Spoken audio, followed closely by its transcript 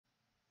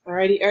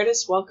Alrighty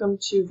artists, welcome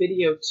to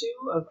video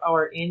 2 of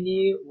our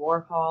Andy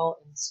Warhol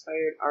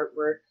inspired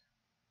artwork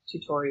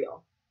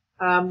tutorial.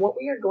 What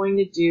we are going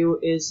to do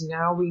is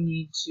now we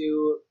need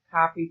to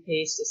copy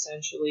paste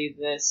essentially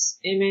this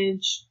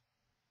image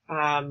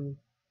 3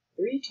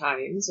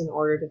 times in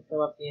order to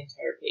fill up the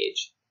entire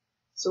page.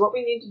 So what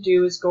we need to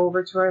do is go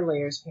over to our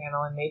layers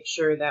panel and make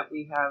sure that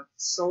we have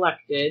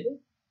selected,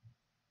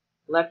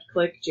 left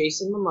click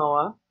Jason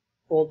Momoa,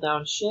 hold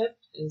down shift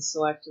and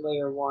select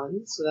layer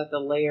 1 so that the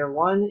layer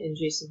 1 and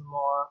Jason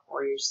Momoa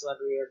or your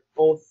celebrity are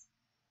both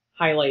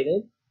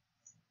highlighted.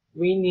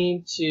 We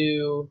need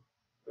to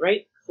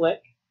right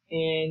click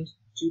and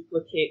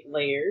duplicate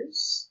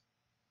layers.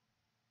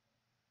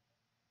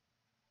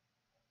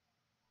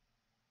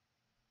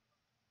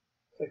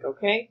 Click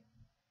OK.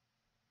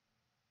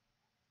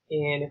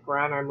 And if we're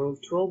on our move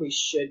tool, we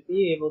should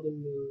be able to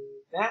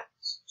move that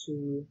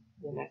to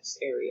the next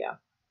area.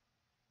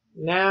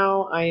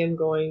 Now I am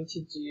going to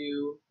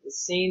do the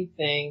same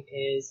thing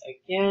is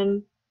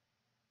again,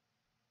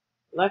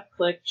 left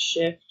click,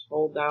 shift,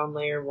 hold down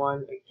layer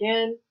 1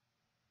 again,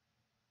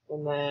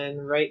 and then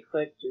right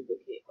click,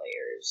 duplicate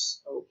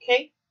layers.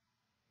 Okay,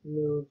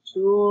 move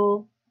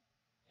tool.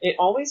 It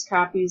always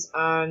copies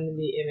on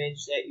the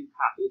image that you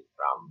copied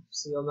from.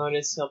 So you'll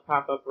notice he'll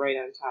pop up right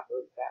on top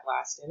of that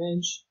last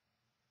image.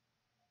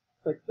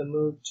 Click the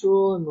move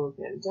tool and move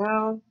him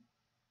down.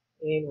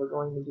 And we're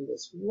going to do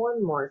this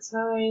one more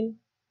time.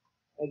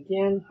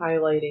 Again,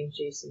 highlighting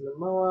Jason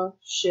Momoa,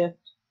 shift,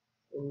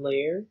 and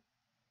layer.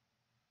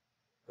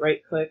 Right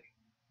click,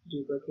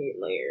 duplicate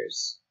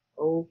layers.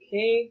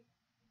 Okay.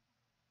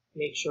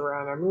 Make sure we're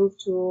on our move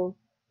tool,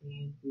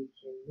 and we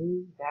can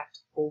move that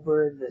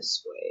over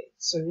this way.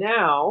 So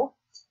now,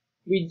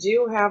 we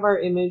do have our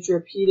image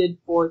repeated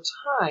 4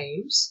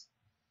 times,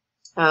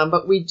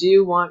 but we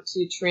do want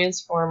to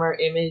transform our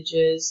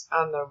images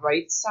on the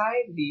right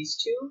side, these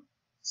two,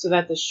 so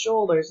that the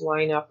shoulders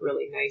line up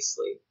really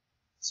nicely.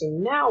 So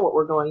now what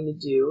we're going to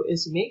do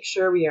is make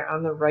sure we are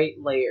on the right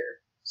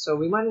layer. So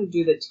we want to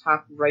do the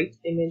top right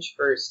image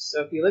first.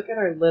 So if you look at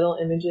our little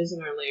images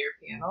in our layer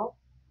panel,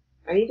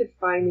 I need to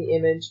find the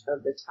image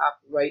of the top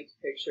right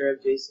picture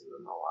of Jason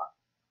Momoa.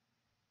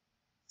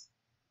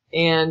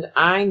 And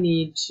I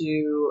need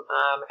to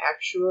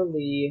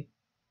actually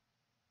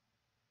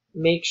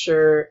make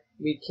sure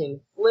we can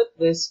flip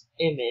this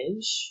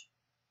image.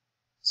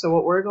 So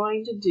what we're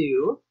going to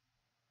do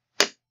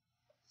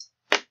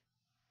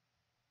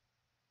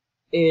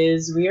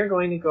is we are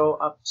going to go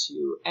up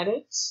to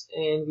edit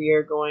and we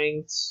are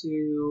going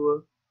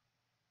to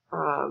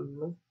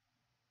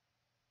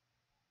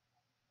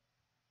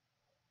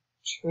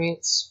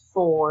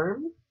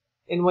transform,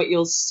 and what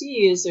you'll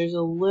see is there's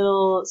a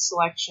little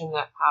selection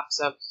that pops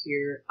up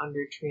here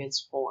under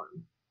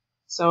transform.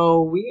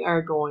 So we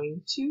are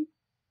going to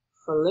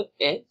flip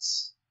it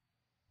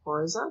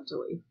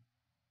horizontally.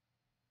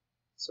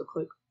 So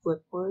click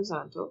flip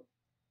horizontal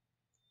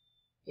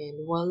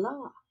and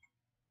voila.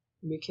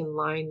 We can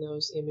line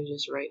those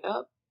images right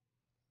up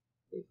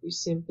if we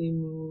simply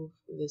move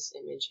this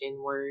image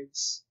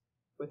inwards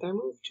with our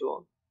move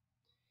tool.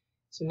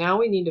 So now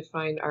we need to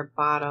find our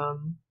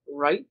bottom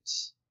right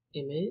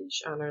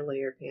image on our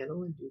layer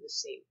panel and do the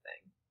same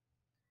thing.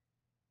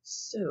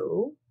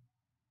 So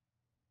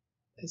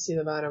I see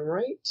the bottom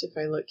right. If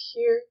I look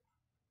here,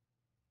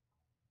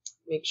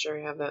 make sure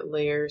I have that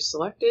layer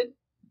selected.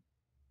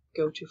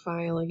 Go to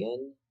File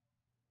again.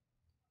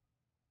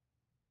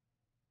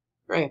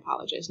 Or I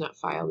apologize, not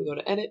File. We go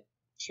to Edit,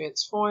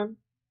 Transform,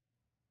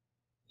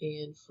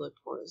 and flip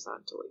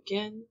horizontal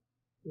again.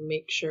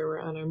 Make sure we're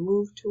on our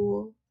Move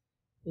tool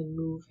and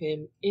move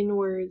him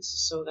inwards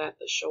so that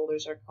the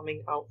shoulders are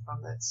coming out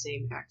from that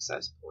same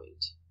access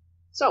point.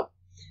 So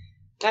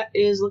that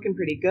is looking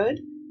pretty good.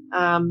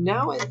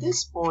 Now at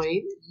this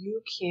point,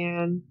 you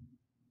can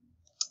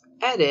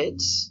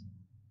edit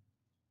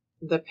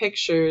the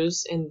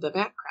pictures and the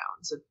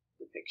backgrounds of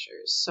the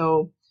pictures.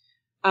 So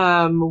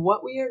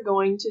what we are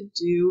going to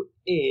do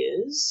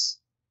is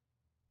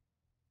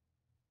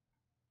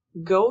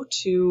go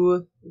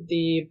to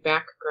the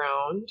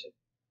background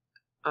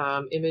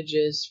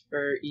images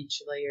for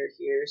each layer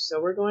here.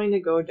 So we're going to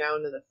go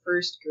down to the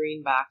first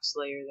green box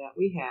layer that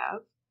we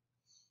have.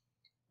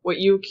 What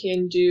you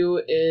can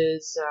do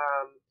is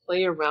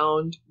play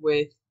around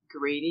with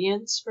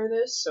gradients for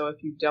this. So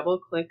if you double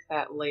click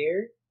that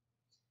layer,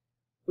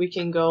 we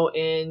can go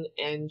in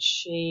and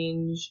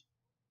change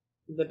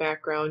the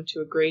background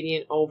to a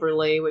gradient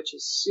overlay, which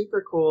is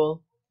super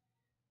cool.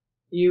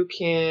 You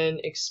can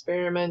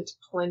experiment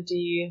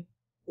plenty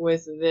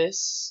with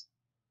this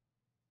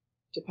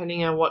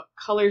depending on what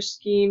color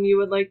scheme you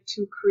would like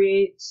to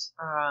create.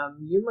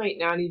 You might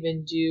not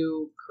even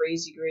do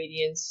crazy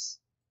gradients.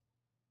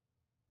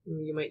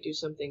 You might do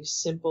something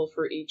simple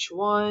for each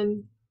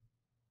one.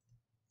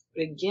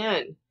 But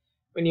again,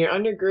 when you're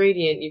under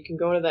gradient, you can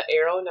go to the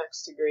arrow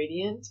next to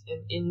gradient,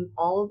 and in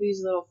all of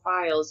these little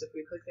files, if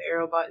we click the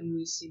arrow button,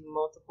 we see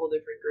multiple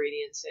different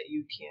gradients that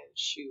you can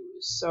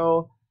choose.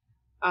 So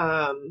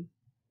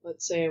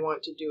let's say I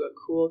want to do a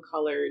cool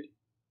colored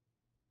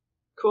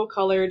cool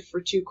colored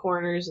for 2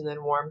 corners and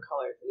then warm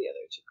colored for the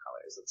other 2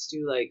 colors. Let's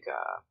do like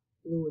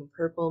blue and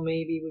purple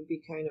maybe would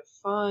be kind of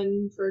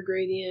fun for a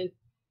gradient.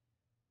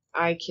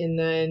 I can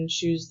then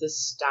choose the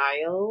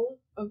style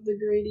of the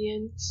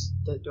gradient.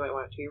 Do I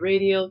want it to be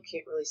radial?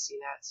 Can't really see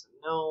that, so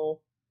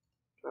no.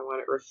 Do I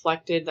want it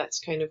reflected? That's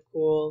kind of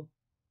cool.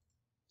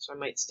 So I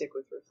might stick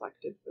with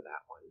reflected for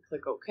that one.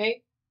 Click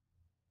OK.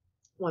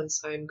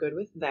 Once I'm good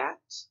with that,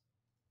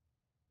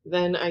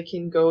 then I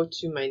can go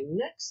to my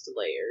next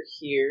layer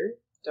here.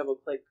 Double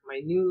click my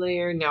new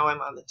layer. Now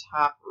I'm on the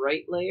top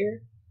right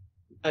layer.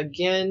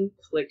 Again,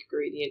 click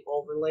Gradient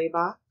Overlay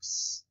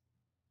box.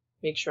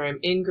 Make sure I'm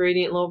in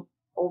Gradient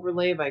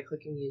Overlay by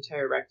clicking the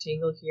entire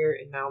rectangle here.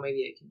 And now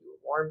maybe I can do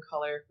a warm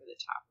color for the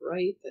top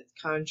right that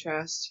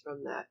contrasts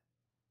from that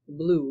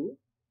blue.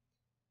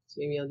 So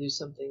maybe I'll do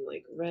something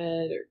like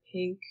red or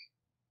pink.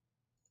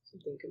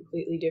 Something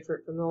completely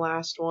different from the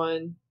last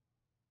one.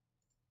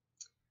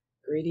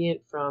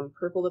 Gradient from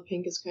purple to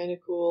pink is kind of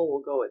cool.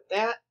 We'll go with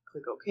that.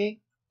 Click OK.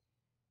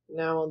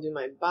 Now I'll do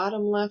my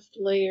bottom left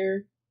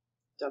layer.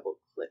 Double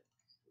click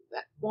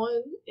that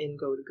one and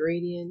go to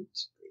Gradient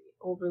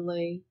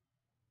Overlay.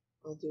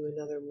 I'll do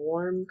another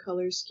warm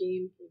color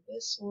scheme for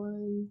this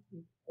one.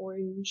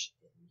 Orange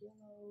and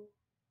yellow.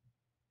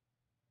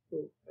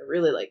 Ooh, I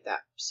really like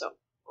that. So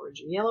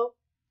orange and yellow.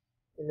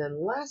 And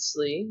then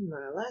lastly,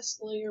 my last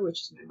layer,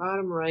 which is my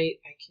bottom right,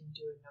 I can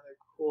do another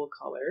cool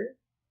color.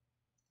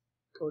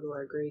 Go to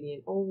our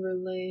Gradient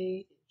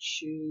Overlay and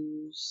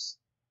choose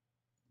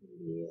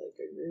maybe like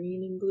a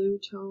green and blue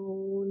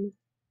tone.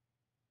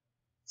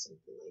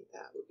 Something like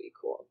that would be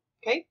cool.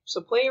 Okay,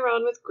 so play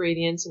around with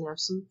gradients and have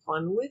some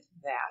fun with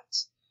that.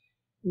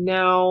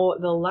 Now,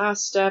 the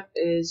last step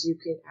is you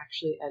can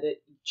actually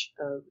edit each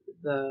of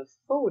the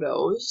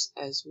photos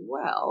as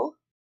well.